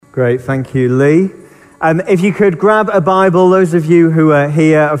Great, thank you, Lee. If you could grab a Bible, those of you who are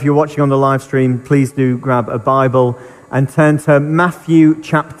here, if you're watching on the live stream, please do grab a Bible and turn to Matthew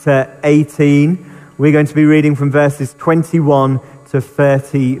chapter 18. We're going to be reading from verses 21 to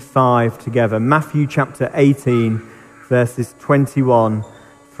 35 together. Matthew chapter 18, verses 21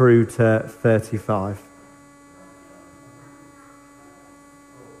 through to 35.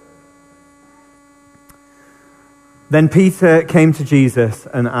 Then Peter came to Jesus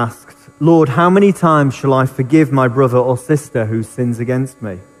and asked, "Lord, how many times shall I forgive my brother or sister who sins against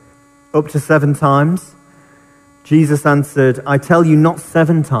me? Up to 7 times?" Jesus answered, "I tell you, not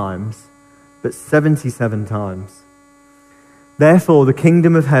 7 times, but 77 times. Therefore, the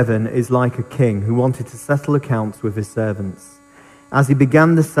kingdom of heaven is like a king who wanted to settle accounts with his servants. As he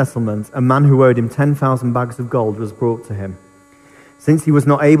began the settlement, a man who owed him 10,000 bags of gold was brought to him. Since he was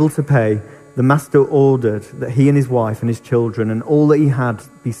not able to pay, the master ordered that he and his wife and his children and all that he had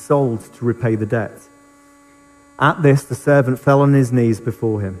be sold to repay the debt. At this, the servant fell on his knees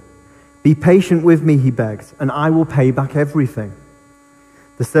before him. 'Be patient with me,' he begged, 'and I will pay back everything.'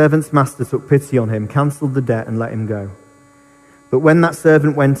 The servant's master took pity on him, cancelled the debt, and let him go. But when that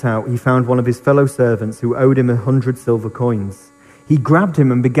servant went out, he found one of his fellow servants who owed him 100 silver coins. He grabbed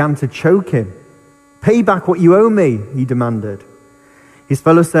him and began to choke him. 'Pay back what you owe me,' he demanded. His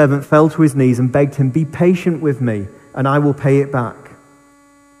fellow servant fell to his knees and begged him, 'Be patient with me, and I will pay it back.'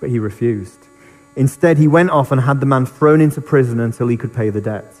 But he refused. Instead, he went off and had the man thrown into prison until he could pay the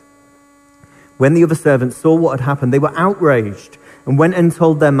debt. When the other servants saw what had happened, they were outraged and went and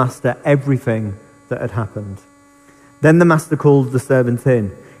told their master everything that had happened. Then the master called the servant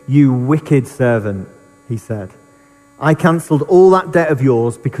in. 'You wicked servant,' he said. 'I cancelled all that debt of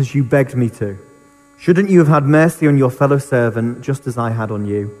yours because you begged me to. Shouldn't you have had mercy on your fellow servant just as I had on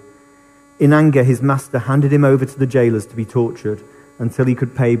you?' In anger, his master handed him over to the jailers to be tortured until he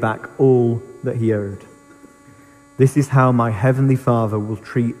could pay back all that he owed. This is how my heavenly Father will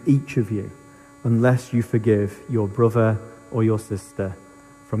treat each of you unless you forgive your brother or your sister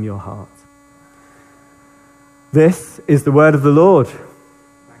from your heart." This is the word of the Lord.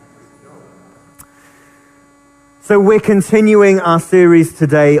 So we're continuing our series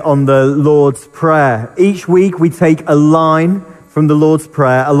today on the Lord's Prayer. Each week we take a line from the Lord's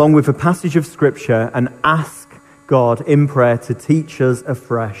Prayer along with a passage of Scripture and ask God in prayer to teach us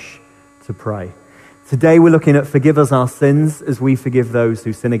afresh to pray. Today we're looking at forgive us our sins as we forgive those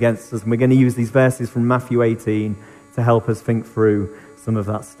who sin against us. And we're going to use these verses from Matthew 18 to help us think through some of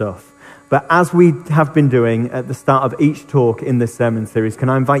that stuff. But as we have been doing at the start of each talk in this sermon series, can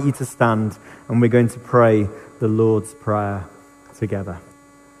I invite you to stand and we're going to pray the Lord's Prayer together.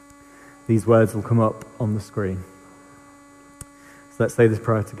 These words will come up on the screen. So let's say this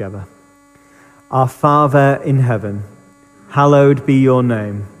prayer together. Our Father in heaven, hallowed be your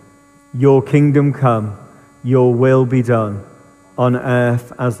name. Your kingdom come, your will be done, on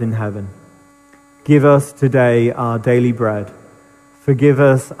earth as in heaven. Give us today our daily bread. Forgive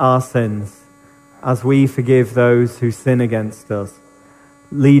us our sins, as we forgive those who sin against us.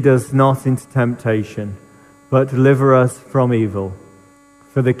 Lead us not into temptation, but deliver us from evil.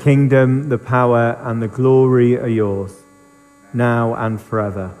 For the kingdom, the power, and the glory are yours, now and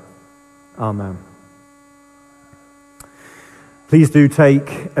forever. Amen. Please do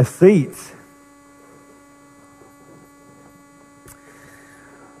take a seat.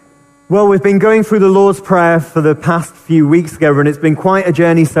 Well, we've been going through the Lord's Prayer for the past few weeks together, and it's been quite a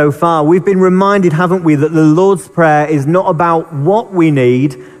journey so far. We've been reminded, haven't we, that the Lord's Prayer is not about what we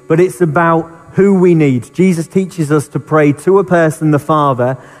need, but it's about who we need. Jesus teaches us to pray to a person, the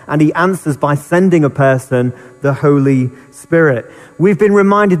Father, and he answers by sending a person, the Holy Spirit. We've been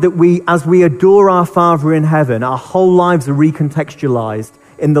reminded that as we adore our Father in heaven, our whole lives are recontextualized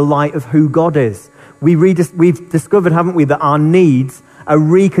in the light of who God is. We've discovered, haven't we, that our needs are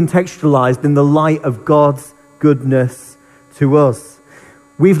recontextualized in the light of God's goodness to us.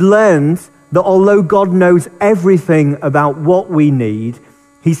 We've learned that although God knows everything about what we need,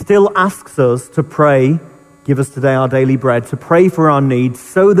 he still asks us to pray, give us today our daily bread, to pray for our needs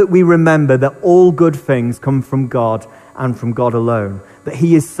so that we remember that all good things come from God and from God alone, that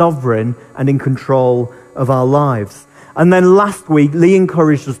he is sovereign and in control of our lives. And then last week, Lee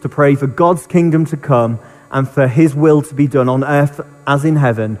encouraged us to pray for God's kingdom to come and for his will to be done on earth as in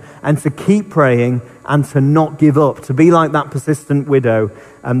heaven, and to keep praying and to not give up, to be like that persistent widow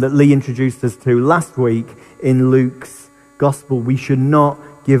that Lee introduced us to last week in Luke's Gospel. We should not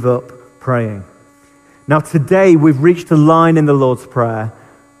give up praying. Now today we've reached a line in the Lord's Prayer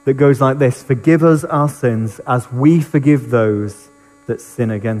that goes like this: forgive us our sins as we forgive those that sin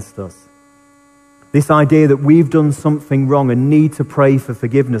against us. This idea that we've done something wrong and need to pray for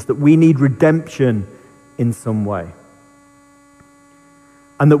forgiveness, that we need redemption in some way.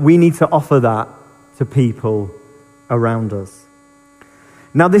 And that we need to offer that to people around us.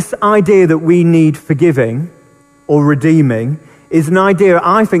 Now, this idea that we need forgiving or redeeming is an idea,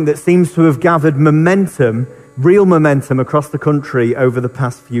 I think, that seems to have gathered momentum, real momentum across the country over the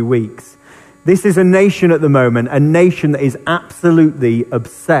past few weeks. This is a nation at the moment, a nation that is absolutely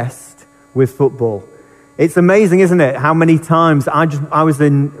obsessed with football. It's amazing, isn't it, how many times I was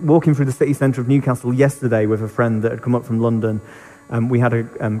walking through the city centre of Newcastle yesterday with a friend that had come up from London. We had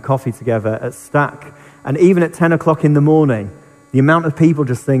a coffee together at Stack. And even at 10 o'clock in the morning, the amount of people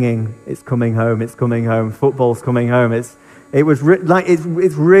just singing, "It's coming home, it's coming home, football's coming home." It's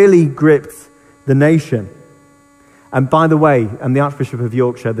really gripped the nation. And by the way, the Archbishop of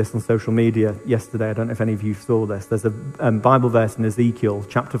York shared this on social media yesterday. I don't know if any of you saw this. There's a Bible verse in Ezekiel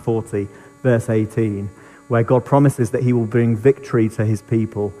chapter 40, verse 18, where God promises that he will bring victory to his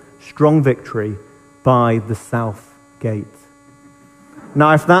people, strong victory by the south gate.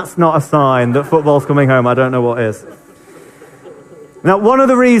 Now, if that's not a sign that football's coming home, I don't know what is. Now, one of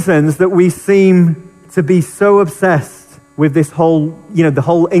the reasons that we seem to be so obsessed with this whole, the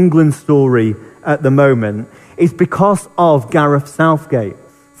whole England story at the moment is because of Gareth Southgate.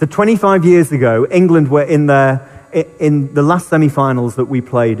 So 25 years ago, England were in the last semi-finals that we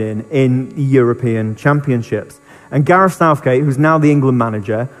played in the European Championships. And Gareth Southgate, who's now the England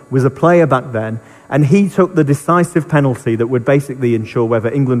manager, was a player back then, and he took the decisive penalty that would basically ensure whether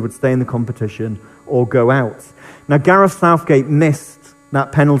England would stay in the competition or go out. Now, Gareth Southgate missed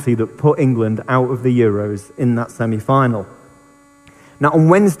that penalty that put England out of the Euros in that semi-final. Now, on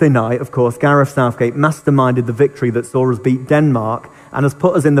Wednesday night, of course, Gareth Southgate masterminded the victory that saw us beat Denmark and has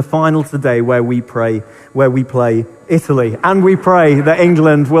put us in the final today where we play Italy. And we pray that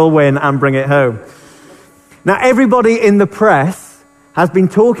England will win and bring it home. Now, everybody in the press has been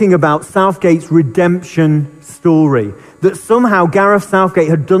talking about Southgate's redemption story, that somehow Gareth Southgate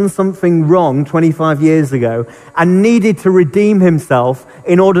had done something wrong 25 years ago and needed to redeem himself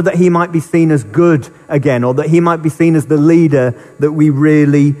in order that he might be seen as good again, or that he might be seen as the leader that we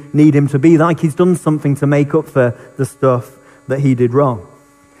really need him to be, like he's done something to make up for the stuff that he did wrong.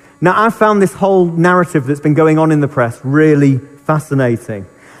 Now, I found this whole narrative that's been going on in the press really fascinating.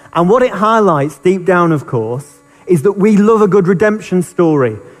 And what it highlights deep down, of course, is that we love a good redemption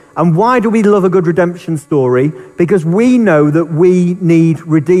story. And why do we love a good redemption story? Because we know that we need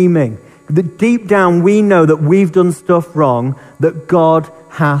redeeming. That deep down we know that we've done stuff wrong that God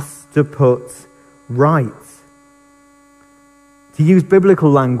has to put right. To use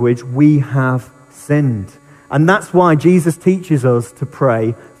biblical language, we have sinned. And that's why Jesus teaches us to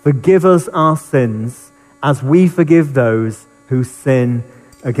pray, "Forgive us our sins as we forgive those who sin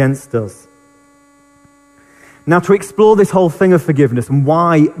against us." Now, to explore this whole thing of forgiveness and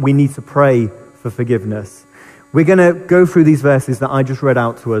why we need to pray for forgiveness, we're going to go through these verses that I just read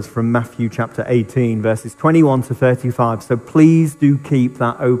out to us from Matthew chapter 18, verses 21 to 35. So please do keep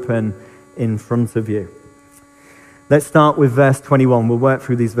that open in front of you. Let's start with verse 21. We'll work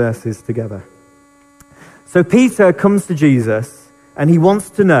through these verses together. So Peter comes to Jesus and he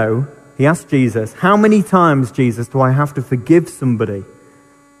wants to know, he asks Jesus, "How many times, Jesus, do I have to forgive somebody?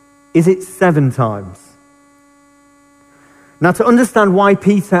 Is it 7 times?" Now, to understand why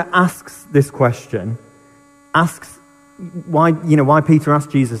Peter asks this question, why Peter asked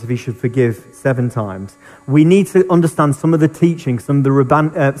Jesus if he should forgive 7 times, we need to understand some of the teaching, some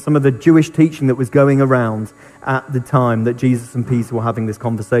of the Jewish teaching that was going around at the time that Jesus and Peter were having this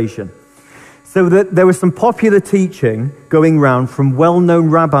conversation. So that there was some popular teaching going around from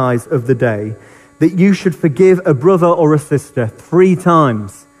well-known rabbis of the day that you should forgive a brother or a sister 3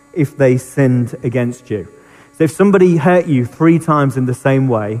 times if they sinned against you. So if somebody hurt you 3 times in the same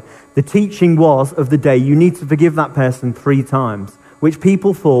way, the teaching was of the day, you need to forgive that person 3 times, which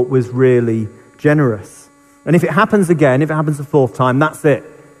people thought was really generous. And if it happens again, if it happens a 4th time, that's it.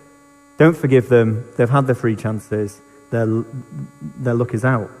 Don't forgive them. They've had their 3 chances. Their luck is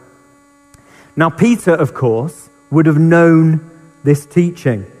out. Now, Peter, of course, would have known this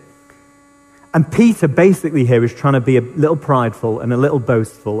teaching. And Peter basically here is trying to be a little prideful and a little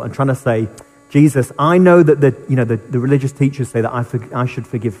boastful and trying to say, Jesus, I know that the religious teachers say that I should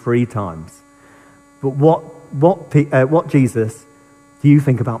forgive 3 times. But what Jesus do you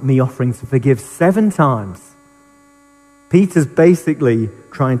think about me offering to forgive 7 times? Peter's basically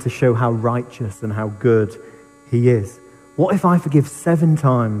trying to show how righteous and how good he is. What if I forgive 7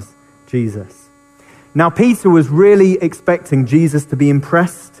 times, Jesus? Now, Peter was really expecting Jesus to be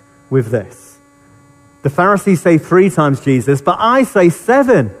impressed with this. The Pharisees say 3 times, Jesus, but I say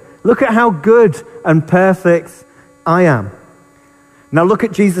 7. Look at how good and perfect I am. Now look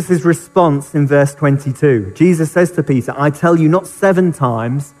at Jesus' response in verse 22. Jesus says to Peter, I tell you not 7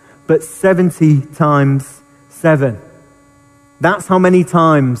 times, but 70 times 7. That's how many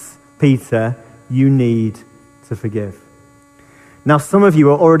times, Peter, you need to forgive. Now some of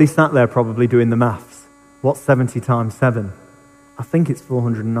you are already sat there probably doing the maths. What's 70 times 7? I think it's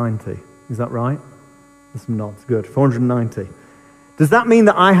 490. Is that right? There's some nods. Good. 490. Does that mean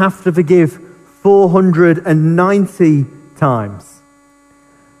that I have to forgive 490 times?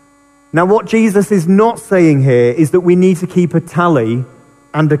 Now, what Jesus is not saying here is that we need to keep a tally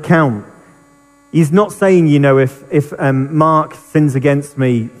and a count. He's not saying, if Mark sins against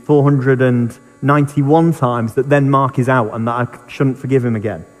me 491 times, that then Mark is out and that I shouldn't forgive him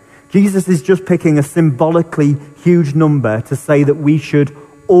again. Jesus is just picking a symbolically huge number to say that we should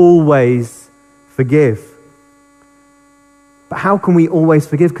always forgive. But how can we always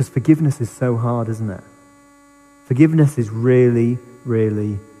forgive? Because forgiveness is so hard, isn't it? Forgiveness is really,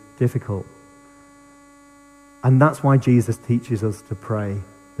 really difficult. And that's why Jesus teaches us to pray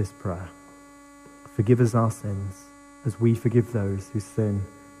this prayer. Forgive us our sins as we forgive those who sin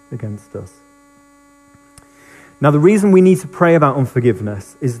against us. Now, the reason we need to pray about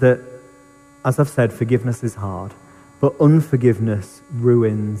unforgiveness is that, as I've said, forgiveness is hard, but unforgiveness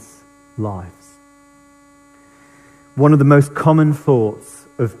ruins lives. One of the most common thoughts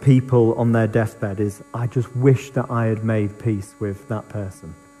of people on their deathbed is, I just wish that I had made peace with that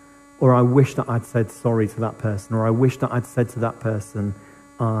person. Or I wish that I'd said sorry to that person. Or I wish that I'd said to that person,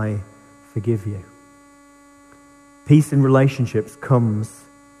 I forgive you. Peace in relationships comes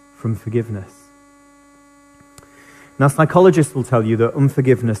from forgiveness. Now, psychologists will tell you that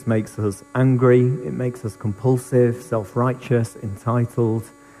unforgiveness makes us angry, it makes us compulsive, self-righteous, entitled.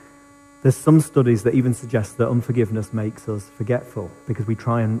 There's some studies that even suggest that unforgiveness makes us forgetful because we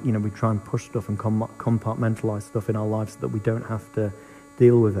try and push stuff and compartmentalize stuff in our lives so that we don't have to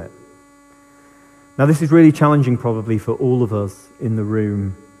deal with it. Now, this is really challenging probably for all of us in the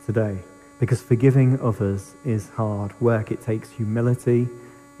room today because forgiving others is hard work. It takes humility,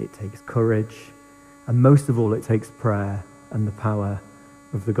 it takes courage, and most of all, it takes prayer and the power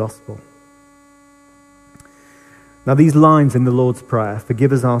of the gospel. Now, these lines in the Lord's Prayer,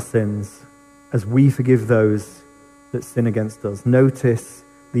 forgive us our sins as we forgive those that sin against us. Notice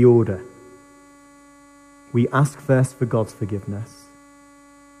the order. We ask first for God's forgiveness.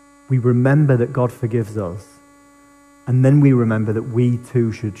 We remember that God forgives us. And then we remember that we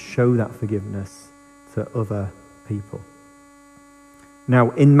too should show that forgiveness to other people.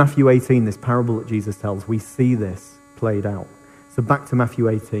 Now, in Matthew 18, this parable that Jesus tells, we see this played out. So back to Matthew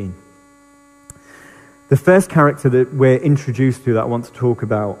 18. The first character that we're introduced to that I want to talk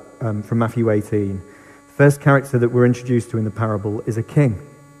about from Matthew 18, the first character that we're introduced to in the parable is a king.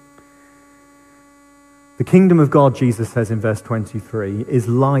 The kingdom of God, Jesus says in verse 23, is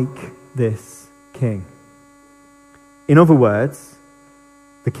like this king. In other words,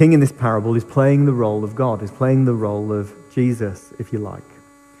 the king in this parable is playing the role of God, is playing the role of Jesus, if you like.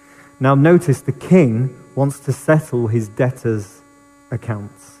 Now notice the king wants to settle his debtors'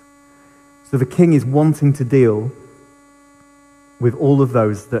 accounts. So the king is wanting to deal with all of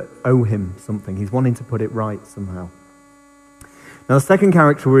those that owe him something. He's wanting to put it right somehow. Now the second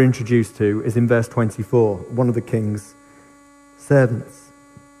character we're introduced to is in verse 24, one of the king's servants.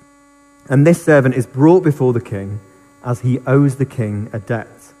 And this servant is brought before the king as he owes the king a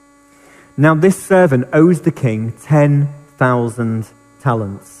debt. Now this servant owes the king 10,000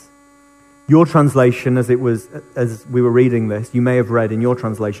 talents. Your translation, as we were reading this, you may have read in your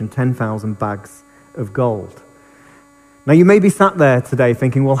translation 10,000 bags of gold. Now you may be sat there today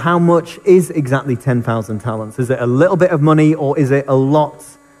thinking, well, how much is exactly 10,000 talents? Is it a little bit of money or is it a lot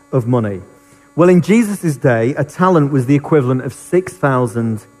of money? Well, in Jesus' day, a talent was the equivalent of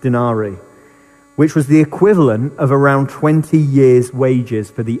 6,000 denarii, which was the equivalent of around 20 years' wages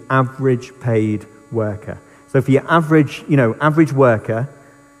for the average paid worker. So for your average worker,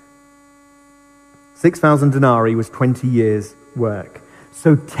 6,000 denarii was 20 years' work.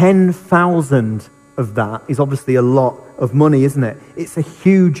 So 10,000 of that is obviously a lot of money, isn't it? It's a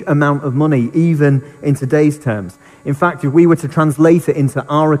huge amount of money, even in today's terms. In fact, if we were to translate it into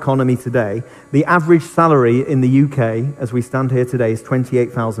our economy today, the average salary in the UK, as we stand here today, is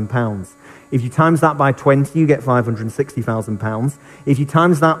 £28,000. If you times that by 20, you get £560,000. If you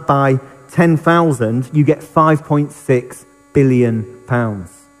times that by 10,000, you get £5.6 billion.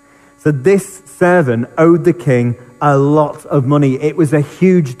 So this servant owed the king a lot of money. It was a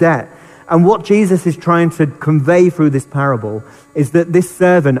huge debt. And what Jesus is trying to convey through this parable is that this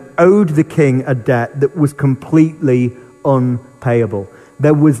servant owed the king a debt that was completely unpayable.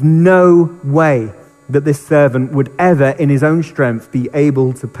 There was no way that this servant would ever, in his own strength, be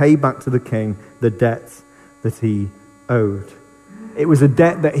able to pay back to the king the debt that he owed. It was a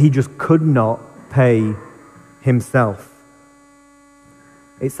debt that he just could not pay himself.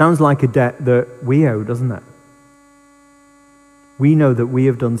 It sounds like a debt that we owe, doesn't it? We know that we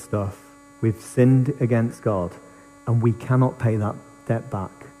have done stuff, we've sinned against God, and we cannot pay that debt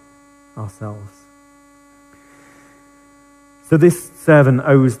back ourselves. So this servant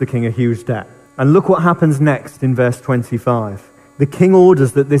owes the king a huge debt. And look what happens next in verse 25. The king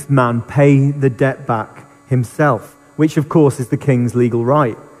orders that this man pay the debt back himself, which of course is the king's legal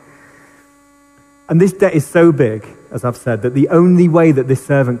right. And this debt is so big, as I've said, that the only way that this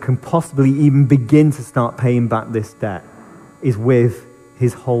servant can possibly even begin to start paying back this debt is with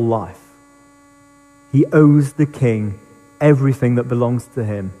his whole life. He owes the king everything that belongs to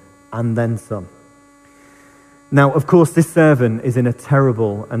him and then some. Now, of course, this servant is in a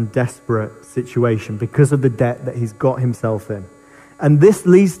terrible and desperate situation because of the debt that he's got himself in. And this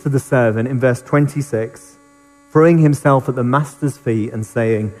leads to the servant in verse 26, throwing himself at the master's feet and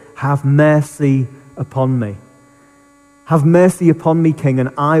saying, "Have mercy upon me. Have mercy upon me, king, and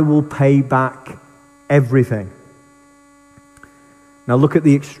I will pay back everything." Now look at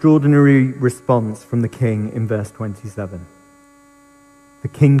the extraordinary response from the king in verse 27. The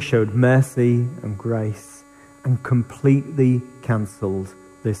king showed mercy and grace and completely cancelled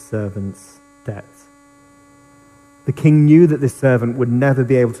this servant's debt. The king knew that this servant would never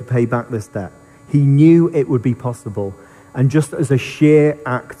be able to pay back this debt. He knew it would be possible. And just as a sheer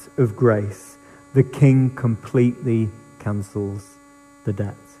act of grace, the king completely cancels the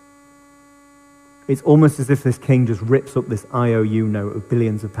debt. It's almost as if this king just rips up this IOU note of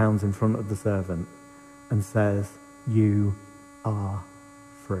billions of pounds in front of the servant and says, "You are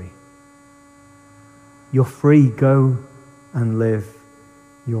free. You're free. Go and live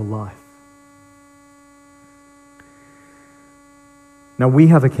your life." Now we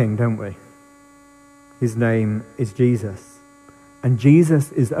have a king, don't we? His name is Jesus. And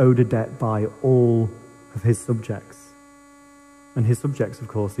Jesus is owed a debt by all of his subjects. And his subjects, of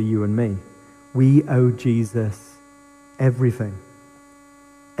course, are you and me. We owe Jesus everything.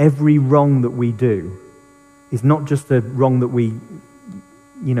 Every wrong that we do is not just a wrong that we,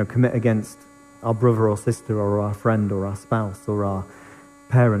 commit against our brother or sister or our friend or our spouse or our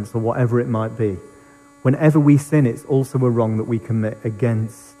parents or whatever it might be. Whenever we sin, it's also a wrong that we commit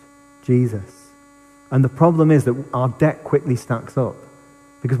against Jesus. And the problem is that our debt quickly stacks up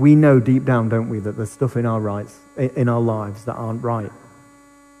because we know deep down, don't we, that there's stuff in our lives that aren't right.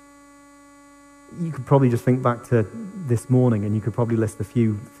 You could probably just think back to this morning and you could probably list a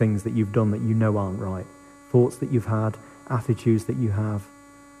few things that you've done that you know aren't right. Thoughts that you've had, attitudes that you have,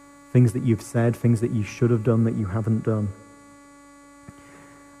 things that you've said, things that you should have done that you haven't done.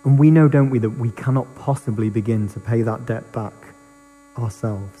 And we know, don't we, that we cannot possibly begin to pay that debt back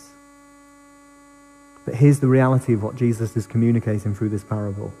ourselves. But here's the reality of what Jesus is communicating through this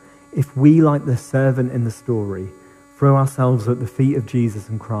parable. If we, like the servant in the story, throw ourselves at the feet of Jesus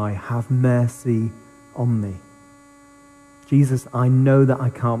and cry, "Have mercy on me. Jesus, I know that I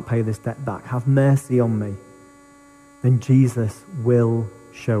can't pay this debt back. Have mercy on me." Then Jesus will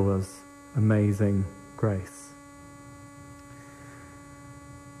show us amazing grace.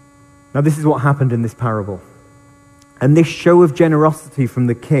 Now, this is what happened in this parable. And this show of generosity from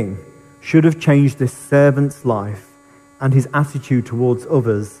the king should have changed this servant's life and his attitude towards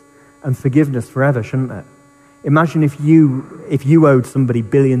others and forgiveness forever, shouldn't it? Imagine if you owed somebody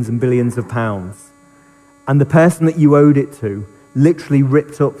billions and billions of pounds and the person that you owed it to literally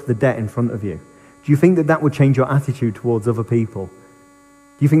ripped up the debt in front of you. Do you think that that would change your attitude towards other people?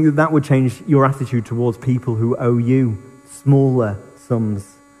 Do you think that that would change your attitude towards people who owe you smaller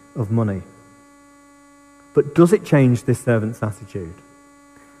sums of money? But does it change this servant's attitude?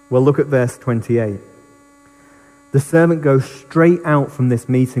 Well, look at verse 28. The servant goes straight out from this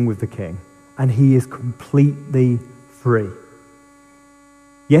meeting with the king, and he is completely free.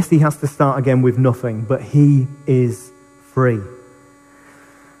 Yes, he has to start again with nothing, but he is free.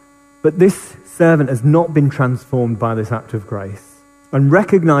 But this servant has not been transformed by this act of grace. And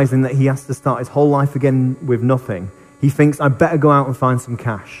recognizing that he has to start his whole life again with nothing, he thinks, I better go out and find some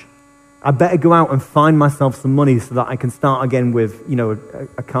cash. I better go out and find myself some money so that I can start again with,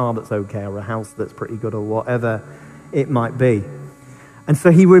 a car that's okay or a house that's pretty good or whatever it might be. And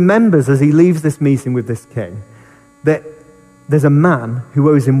so he remembers as he leaves this meeting with this king that there's a man who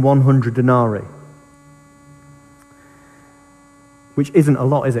owes him 100 denarii. Which isn't a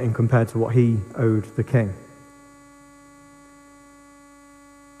lot, is it, in compared to what he owed the king?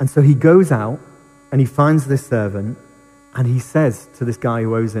 And so he goes out and he finds this servant And he says to this guy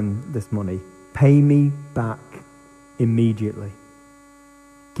who owes him this money, pay me back immediately.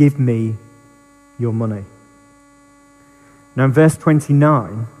 Give me your money. Now in verse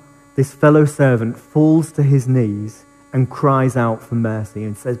 29, this fellow servant falls to his knees and cries out for mercy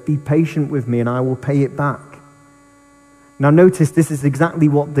and says, be patient with me and I will pay it back. Now notice this is exactly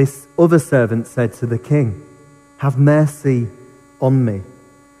what this other servant said to the king. Have mercy on me.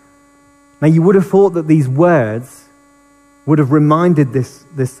 Now you would have thought that these words would have reminded this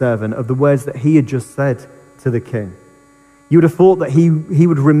servant of the words that he had just said to the king. You would have thought that he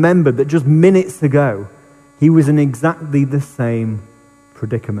would remember that just minutes ago he was in exactly the same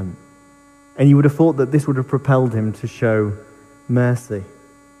predicament. And you would have thought that this would have propelled him to show mercy.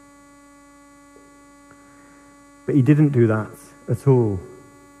 But he didn't do that at all,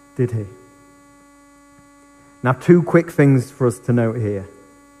 did he? Now, two quick things for us to note here.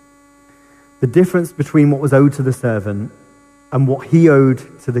 The difference between what was owed to the servant and what he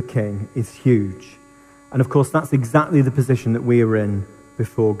owed to the king is huge. And of course, that's exactly the position that we are in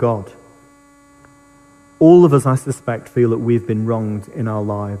before God. All of us, I suspect, feel that we've been wronged in our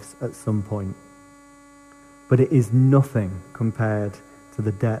lives at some point. But it is nothing compared to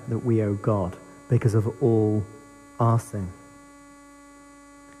the debt that we owe God because of all our sin.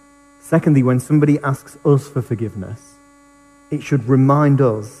 Secondly, when somebody asks us for forgiveness, it should remind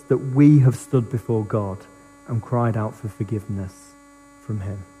us that we have stood before God and cried out for forgiveness from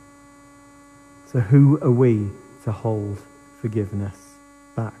him. So who are we to hold forgiveness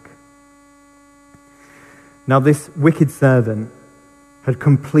back? Now this wicked servant had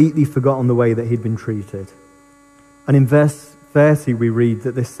completely forgotten the way that he'd been treated. And in verse 30 we read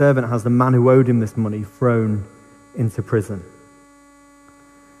that this servant has the man who owed him this money thrown into prison.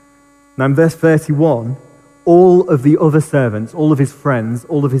 Now in verse 31, all of the other servants, all of his friends,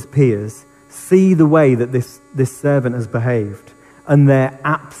 all of his peers, see the way that this servant has behaved, and they're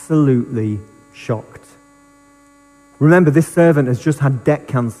absolutely shocked. Remember, this servant has just had debt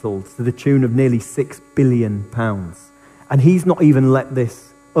cancelled to the tune of nearly £6 billion, and he's not even let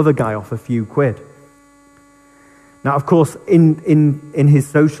this other guy off a few quid. Now, of course, in his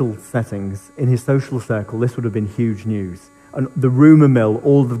social settings, in his social circle, this would have been huge news. And the rumour mill,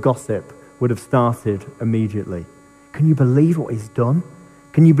 all the gossip, would have started immediately. Can you believe what he's done?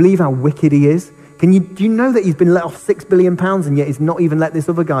 Can you believe how wicked he is? Do you know that he's been let off £6 billion and yet he's not even let this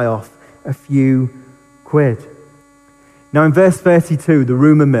other guy off a few quid? Now in verse 32, the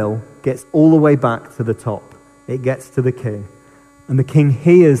rumour mill gets all the way back to the top. It gets to the king. And the king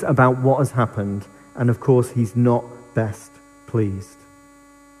hears about what has happened. And of course, he's not best pleased.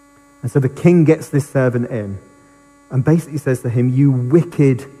 And so the king gets this servant in and basically says to him, you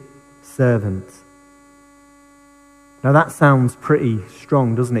wicked servant. Now that sounds pretty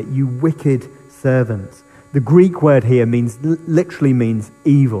strong, doesn't it? You wicked servant. The Greek word here literally means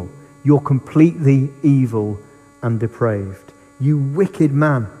evil. You're completely evil and depraved. You wicked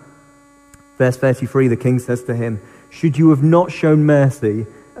man. Verse 33, the king says to him, should you have not shown mercy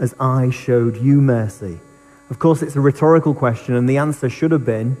as I showed you mercy? Of course, it's a rhetorical question, and the answer should have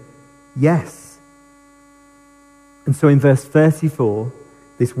been yes. And so in verse 34,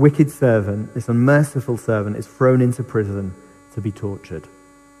 this wicked servant, this unmerciful servant, is thrown into prison to be tortured.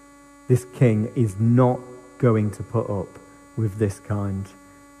 This king is not going to put up with this kind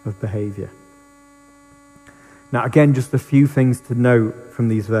of behavior. Now, again, just a few things to note from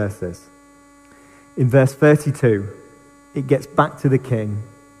these verses. In verse 32, it gets back to the king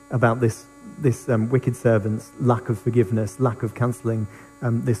about this wicked servant's lack of forgiveness, lack of cancelling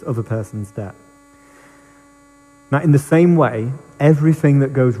this other person's debt. Now, in the same way, everything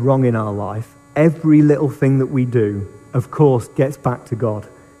that goes wrong in our life, every little thing that we do, of course, gets back to God.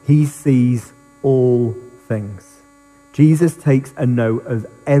 He sees all things. Jesus takes a note of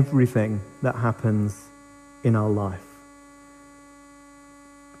everything that happens in our life.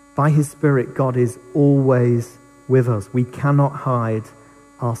 By his Spirit, God is always with us. We cannot hide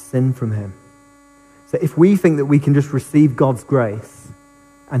our sin from him. So if we think that we can just receive God's grace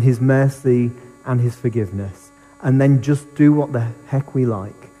and his mercy and his forgiveness and then just do what the heck we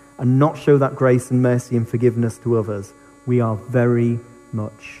like and not show that grace and mercy and forgiveness to others, we are very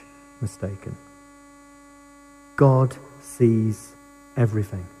much mistaken. God sees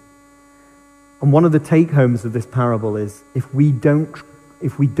everything. And one of the take-homes of this parable is if we don't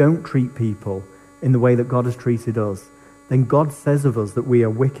treat people in the way that God has treated us, then God says of us that we are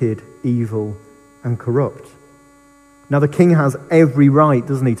wicked, evil, and corrupt. Now the king has every right,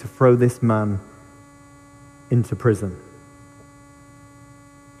 doesn't he, to throw this man into prison.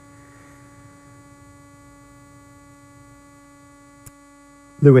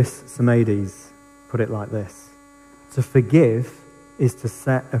 Louis Simades put it like this: To forgive is to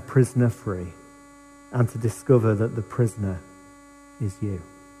set a prisoner free and to discover that the prisoner is you.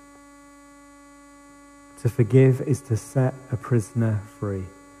 To forgive is to set a prisoner free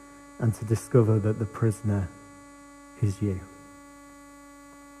and to discover that the prisoner is you.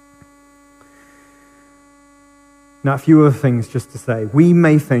 Now, a few other things just to say. We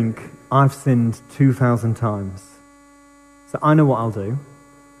may think, I've sinned 2,000 times. So I know what I'll do.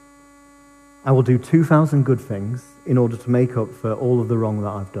 I will do 2,000 good things in order to make up for all of the wrong that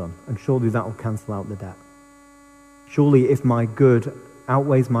I've done. And surely that will cancel out the debt. Surely if my good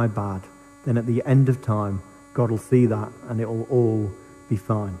outweighs my bad, then at the end of time, God will see that and it will all be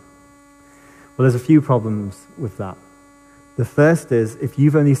fine. Well, there's a few problems with that. The first is, if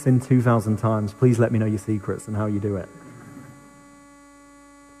you've only sinned 2,000 times, please let me know your secrets and how you do it.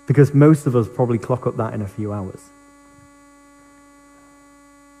 Because most of us probably clock up that in a few hours.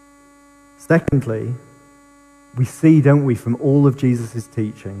 Secondly, we see, don't we, from all of Jesus'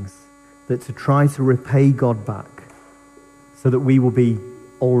 teachings, that to try to repay God back so that we will be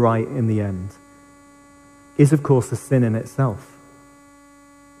all right in the end is, of course, a sin in itself.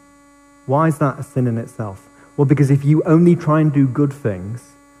 Why is that a sin in itself? Well, because if you only try and do good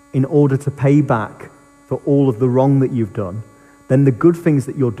things in order to pay back for all of the wrong that you've done, then the good things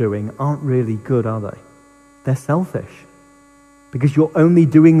that you're doing aren't really good, are they? They're selfish. Because you're only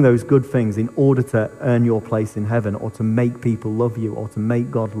doing those good things in order to earn your place in heaven or to make people love you or to make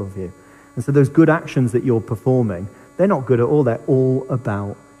God love you. And so those good actions that you're performing, they're not good at all. They're all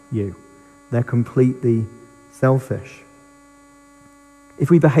about you. They're completely selfish. If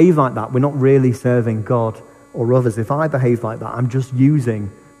we behave like that, we're not really serving God or others. If I behave like that, I'm just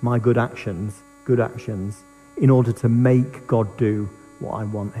using my good actions, in order to make God do what I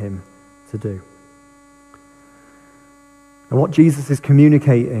want him to do. And what Jesus is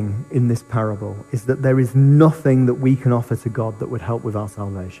communicating in this parable is that there is nothing that we can offer to God that would help with our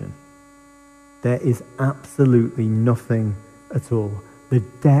salvation. There is absolutely nothing at all. The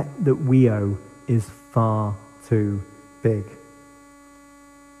debt that we owe is far too big.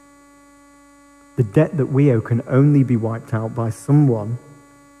 The debt that we owe can only be wiped out by someone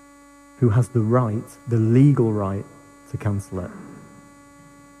who has the right, the legal right, to cancel it.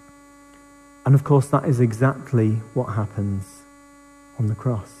 And of course, that is exactly what happens on the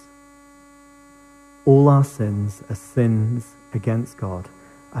cross. All our sins are sins against God.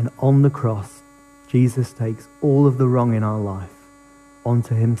 And on the cross, Jesus takes all of the wrong in our life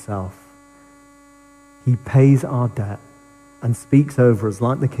onto himself. He pays our debt and speaks over us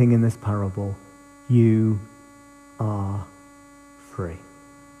like the king in this parable. You are free.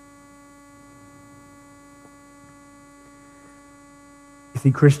 You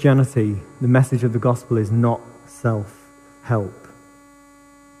see, Christianity, the message of the gospel is not self-help.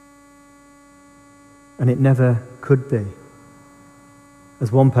 And it never could be. As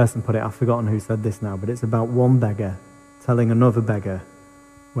one person put it, I've forgotten who said this now, but it's about one beggar telling another beggar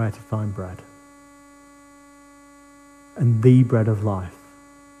where to find bread. And the bread of life,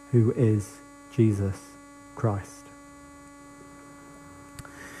 who is Jesus Christ.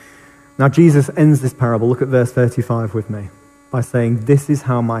 Now Jesus ends this parable, look at verse 35 with me, by saying, "This is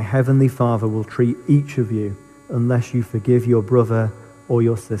how my heavenly Father will treat each of you unless you forgive your brother or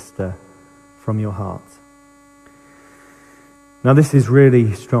your sister from your heart." Now this is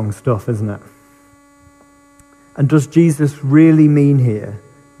really strong stuff, isn't it? And does Jesus really mean here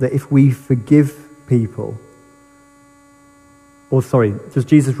that if we forgive people, does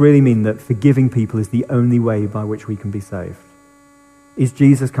Jesus really mean that forgiving people is the only way by which we can be saved? Is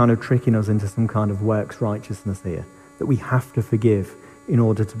Jesus kind of tricking us into some kind of works righteousness here? That we have to forgive in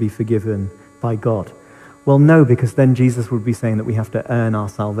order to be forgiven by God? Well, no, because then Jesus would be saying that we have to earn our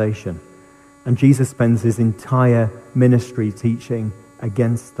salvation. And Jesus spends his entire ministry teaching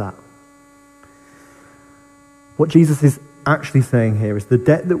against that. What Jesus is actually saying here is the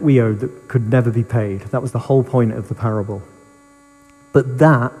debt that we owe that could never be paid. That was the whole point of the parable. But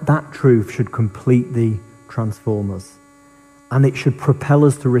that truth should completely transform us. And it should propel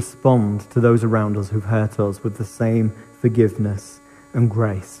us to respond to those around us who've hurt us with the same forgiveness and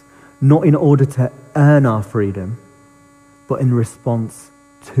grace. Not in order to earn our freedom, but in response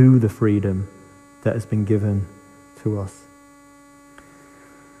to the freedom that has been given to us.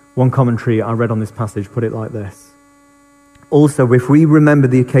 One commentary I read on this passage put it like this. Also, if we remember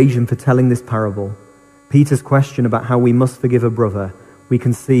the occasion for telling this parable, Peter's question about how we must forgive a brother, we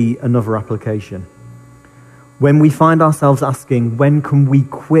can see another application. When we find ourselves asking, when can we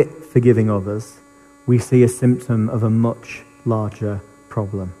quit forgiving others, we see a symptom of a much larger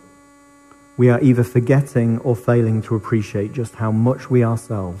problem. We are either forgetting or failing to appreciate just how much we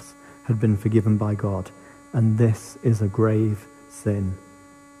ourselves had been forgiven by God and this is a grave sin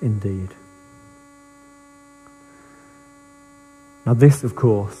indeed. Now this, of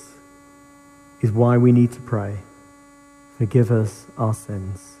course, is why we need to pray, forgive us our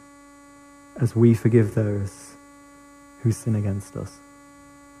sins, as we forgive those who sin against us.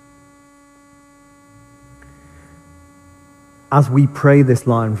 As we pray this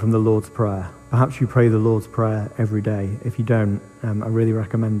line from the Lord's Prayer, perhaps you pray the Lord's Prayer every day. If you don't, I really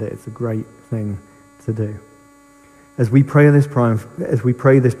recommend it. It's a great thing to do. As we pray this prayer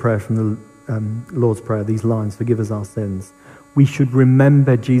from the Lord's Prayer, these lines, forgive us our sins, we should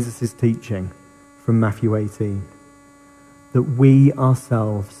remember Jesus' teaching from Matthew 18, that we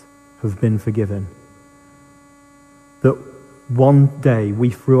ourselves have been forgiven. That one day we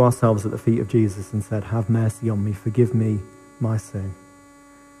threw ourselves at the feet of Jesus and said, have mercy on me, forgive me my sin.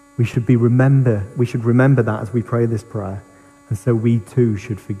 We should remember that as we pray this prayer, and so we too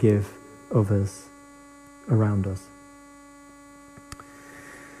should forgive others around us.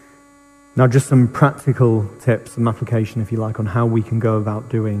 Now, just some practical tips, some application, if you like, on how we can go about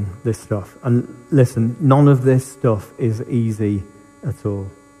doing this stuff. And listen, none of this stuff is easy at all.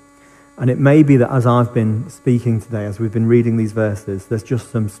 And it may be that as I've been speaking today, as we've been reading these verses, there's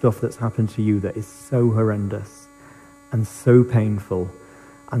just some stuff that's happened to you that is so horrendous and so painful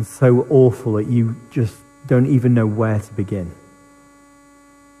and so awful that you just don't even know where to begin.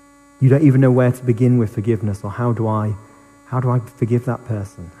 You don't even know where to begin with forgiveness, or how do I forgive that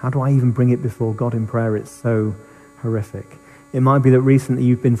person? How do I even bring it before God in prayer? It's so horrific. It might be that recently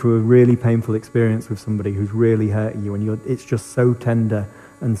you've been through a really painful experience with somebody who's really hurt you, and it's just so tender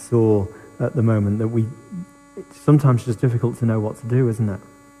and sore at the moment that it's sometimes just difficult to know what to do, isn't it?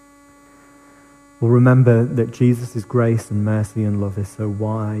 Well, remember that Jesus' grace and mercy and love is so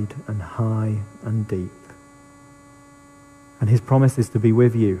wide and high and deep. And his promise is to be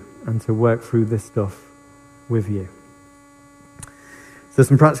with you and to work through this stuff with you. So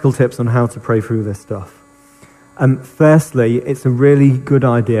some practical tips on how to pray through this stuff. Firstly, it's a really good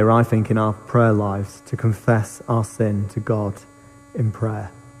idea, I think, in our prayer lives to confess our sin to God in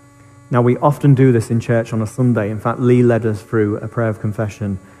prayer. Now, we often do this in church on a Sunday. In fact, Lee led us through a prayer of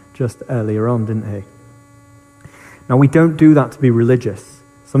confession just earlier on, didn't he? Now, we don't do that to be religious.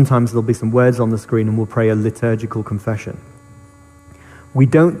 Sometimes there'll be some words on the screen and we'll pray a liturgical confession. We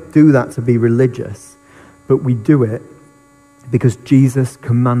don't do that to be religious, but we do it because Jesus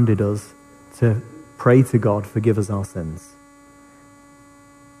commanded us to pray to God, forgive us our sins.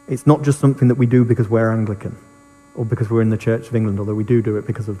 It's not just something that we do because we're Anglican or because we're in the Church of England, although we do it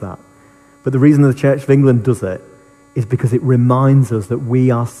because of that. But the reason the Church of England does it is because it reminds us that we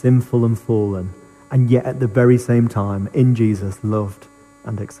are sinful and fallen, and yet at the very same time, in Jesus, loved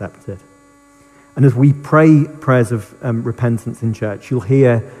and accepted. And as we pray prayers of repentance in church, you'll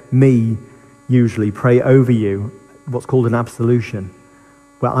hear me usually pray over you what's called an absolution,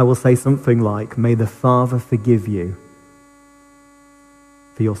 where I will say something like, may the Father forgive you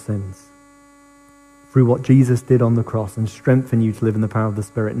for your sins, through what Jesus did on the cross, and strengthen you to live in the power of the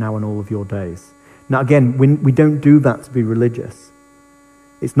Spirit now and all of your days. Now again, we don't do that to be religious.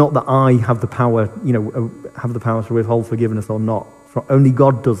 It's not that I have the power, to withhold forgiveness or not. Only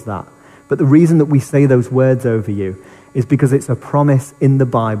God does that. But the reason that we say those words over you is because it's a promise in the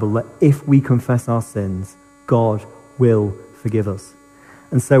Bible that if we confess our sins, God will forgive us.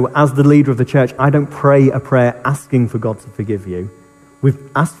 And so as the leader of the church, I don't pray a prayer asking for God to forgive you.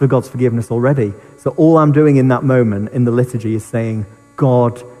 We've asked for God's forgiveness already. So all I'm doing in that moment in the liturgy is saying,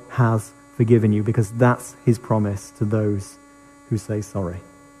 God has forgiven you, because that's his promise to those who say sorry.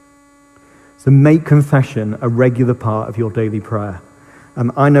 So make confession a regular part of your daily prayer.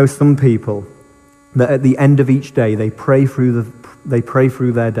 I know some people that at the end of each day, they pray through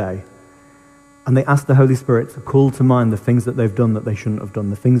their day, and they ask the Holy Spirit to call to mind the things that they've done that they shouldn't have done,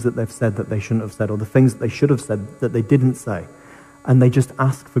 the things that they've said that they shouldn't have said, or the things that they should have said that they didn't say. And they just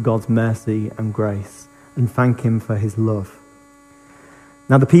ask for God's mercy and grace and thank him for his love.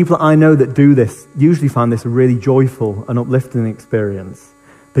 Now, the people I know that do this usually find this a really joyful and uplifting experience,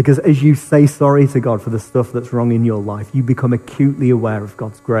 because as you say sorry to God for the stuff that's wrong in your life, you become acutely aware of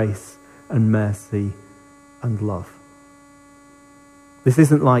God's grace and mercy and love. This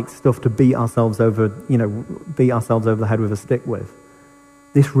isn't like stuff to beat ourselves over the head with a stick with.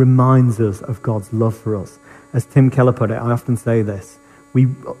 This reminds us of God's love for us. As Tim Keller put it, I often say this, we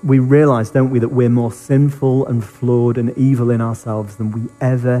realize, don't we, that we're more sinful and flawed and evil in ourselves than we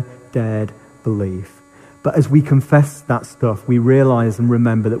ever dared believe. But as we confess that stuff, we realize and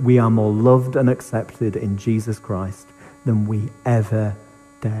remember that we are more loved and accepted in Jesus Christ than we ever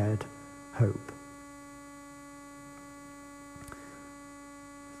dared hope.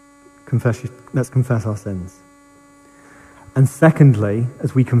 let's confess our sins. And secondly,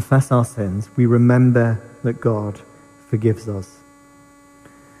 as we confess our sins, we remember that God forgives us.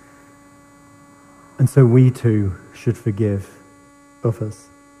 And so we too should forgive others.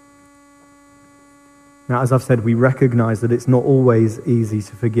 Now, as I've said, we recognize that it's not always easy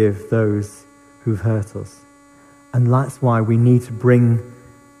to forgive those who've hurt us. And that's why we need to bring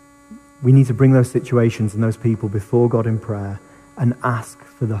those situations and those people before God in prayer and ask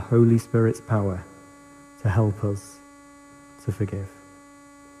for the Holy Spirit's power to help us to forgive.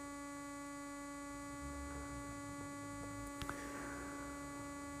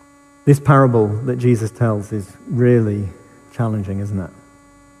 This parable that Jesus tells is really challenging, isn't it?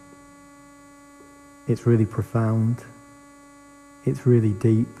 It's really profound. It's really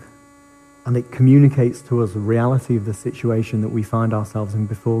deep. And it communicates to us the reality of the situation that we find ourselves in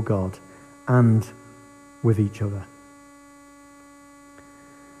before God and with each other.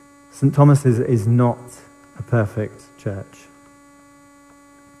 St. Thomas is not a perfect church.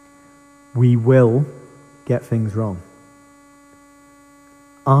 We will get things wrong.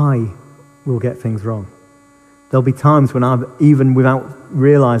 I will get things wrong. There'll be times when I've, even without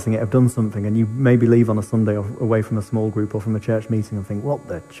realizing it, I've done something, and you maybe leave on a Sunday away from a small group or from a church meeting and think, what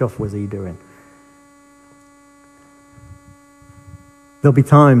the chuff was he doing? There'll be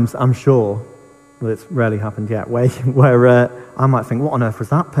times, I'm sure, well, it's rarely happened yet, where I might think, what on earth was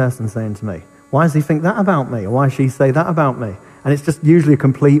that person saying to me? Why does he think that about me? Or why does she say that about me? And it's just usually a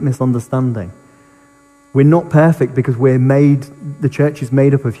complete misunderstanding. We're not perfect because the church is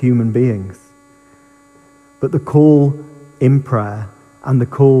made up of human beings. But the call in prayer and the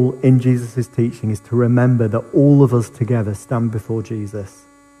call in Jesus' teaching is to remember that all of us together stand before Jesus,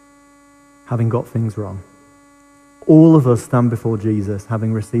 having got things wrong. All of us stand before Jesus,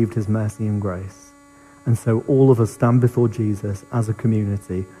 having received his mercy and grace. And so all of us stand before Jesus as a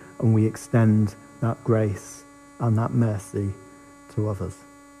community, and we extend that grace and that mercy to others.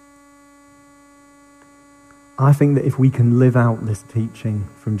 I think that if we can live out this teaching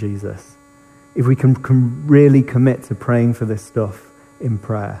from Jesus, if we can really commit to praying for this stuff in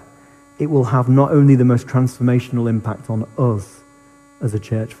prayer, it will have not only the most transformational impact on us as a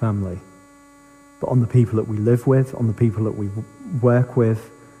church family, but on the people that we live with, on the people that we work with,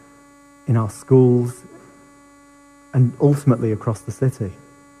 in our schools, and ultimately across the city.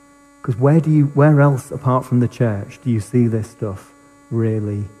 Because where else apart from the church do you see this stuff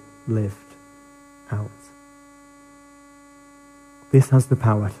really lived out? This has the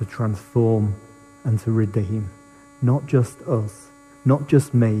power to transform and to redeem, not just us, not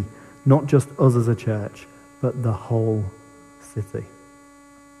just me, not just us as a church, but the whole city.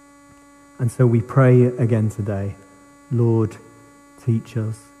 And so we pray again today, Lord, teach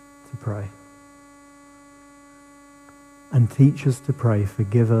us to pray. And teach us to pray,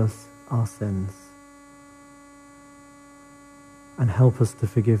 forgive us our sins. And help us to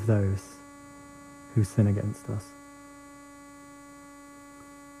forgive those who sin against us.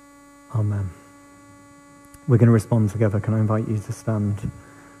 Amen. We're going to respond together. Can I invite you to stand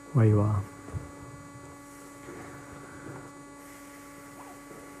where you are?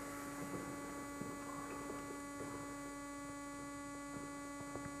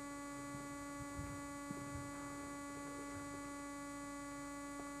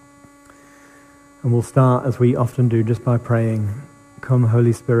 And we'll start, as we often do, just by praying, "Come,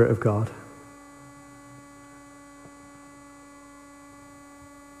 Holy Spirit of God."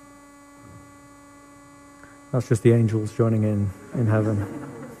 That's just the angels joining in heaven.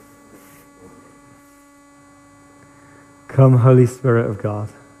 Come, Holy Spirit of God,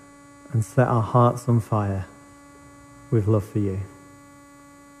 and set our hearts on fire with love for you.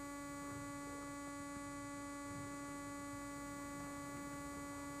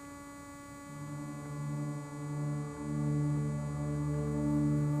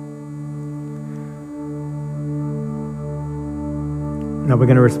 Now we're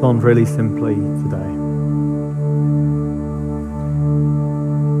going to respond really simply today.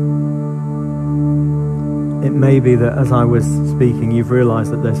 It may be that as I was speaking, you've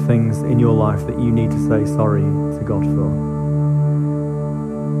realized that there's things in your life that you need to say sorry to God for.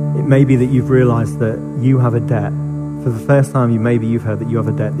 It may be that you've realized that you have a debt. For the first time, maybe you've heard that you have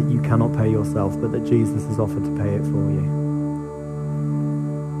a debt that you cannot pay yourself, but that Jesus has offered to pay it for you.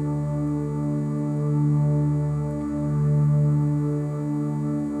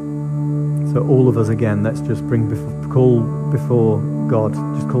 So all of us, again, let's just call before God,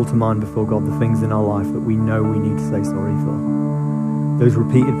 just call to mind before God the things in our life that we know we need to say sorry for. Those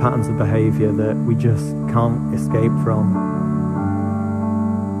repeated patterns of behavior that we just can't escape from.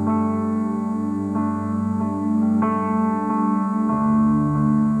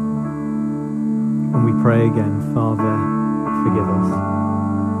 pray again, Father, forgive us.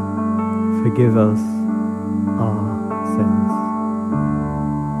 Forgive us our sins.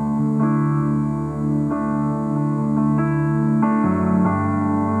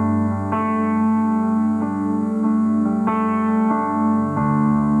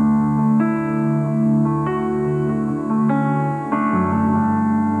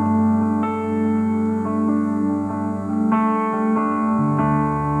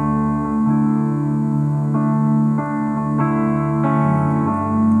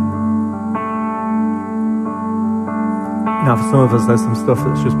 Now, for some of us, there's some stuff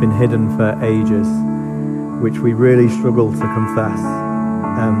that's just been hidden for ages, which we really struggle to confess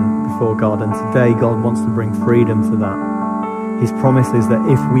before God. And today, God wants to bring freedom to that. His promise is that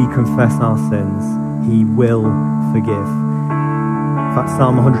if we confess our sins, He will forgive. In fact,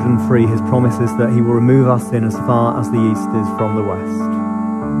 Psalm 103, His promise is that He will remove our sin as far as the east is from the west.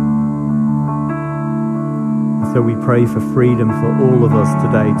 And so we pray for freedom for all of us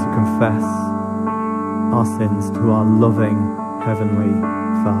today to confess our sins to our loving Heavenly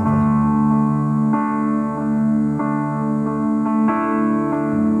Father.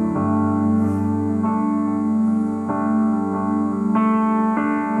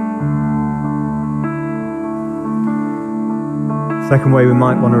 Second way we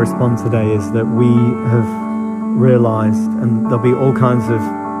might want to respond today is that we have realised, and there'll be all kinds of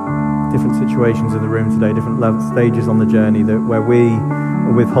different situations in the room today, different stages on the journey, that where we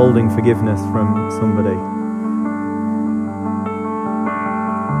are withholding forgiveness from somebody.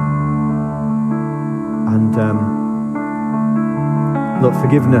 And look,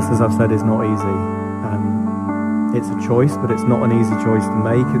 forgiveness, as I've said, is not easy. It's a choice, but it's not an easy choice to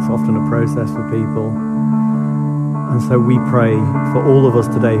make. It's often a process for people. And so we pray for all of us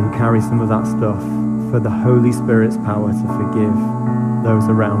today who carry some of that stuff, for the Holy Spirit's power to forgive those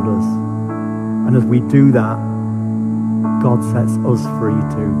around us. And as we do that, God sets us free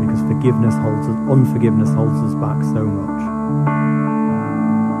too, because unforgiveness holds us back so much.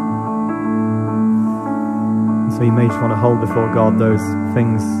 And so you may just want to hold before God those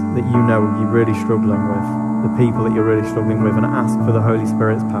things that you know you're really struggling with, the people that you're really struggling with, and ask for the Holy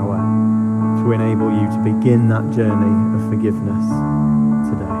Spirit's power to enable you to begin that journey of forgiveness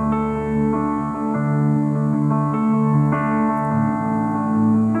today.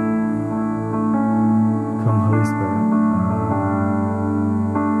 Come, Holy Spirit.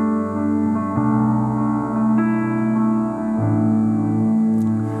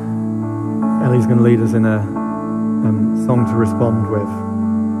 Ellie's going to lead us in a song to respond with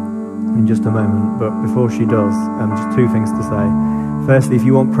in just a moment, but before she does, just two things to say. Firstly, if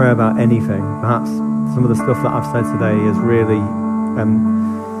you want prayer about anything, perhaps some of the stuff that I've said today has really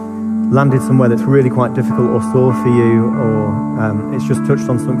landed somewhere that's really quite difficult or sore for you, or it's just touched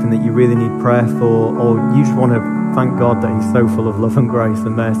on something that you really need prayer for, or you just want to thank God that He's so full of love and grace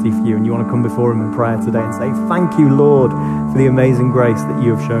and mercy for you, and you want to come before Him in prayer today and say, thank you, Lord, for the amazing grace that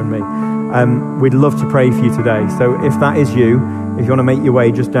you have shown me. We'd love to pray for you today. So if that is you, if you want to make your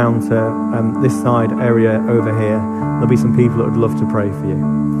way just down to this side area over here, there'll be some people that would love to pray for you.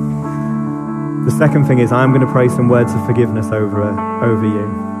 The second thing is I'm going to pray some words of forgiveness over you.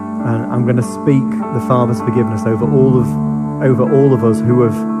 And I'm going to speak the Father's forgiveness over all of us who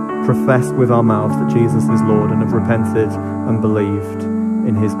have professed with our mouths that Jesus is Lord and have repented and believed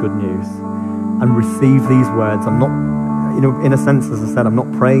in His good news. And receive these words. I'm not, in a sense, as I said, I'm not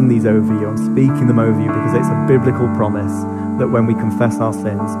praying these over you. I'm speaking them over you because it's a biblical promise that when we confess our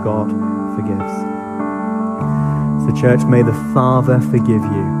sins, God forgives. So church, may the Father forgive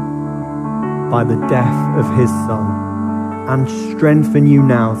you by the death of His Son and strengthen you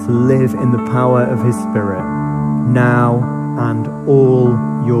now to live in the power of His Spirit now and all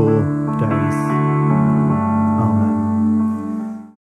your days.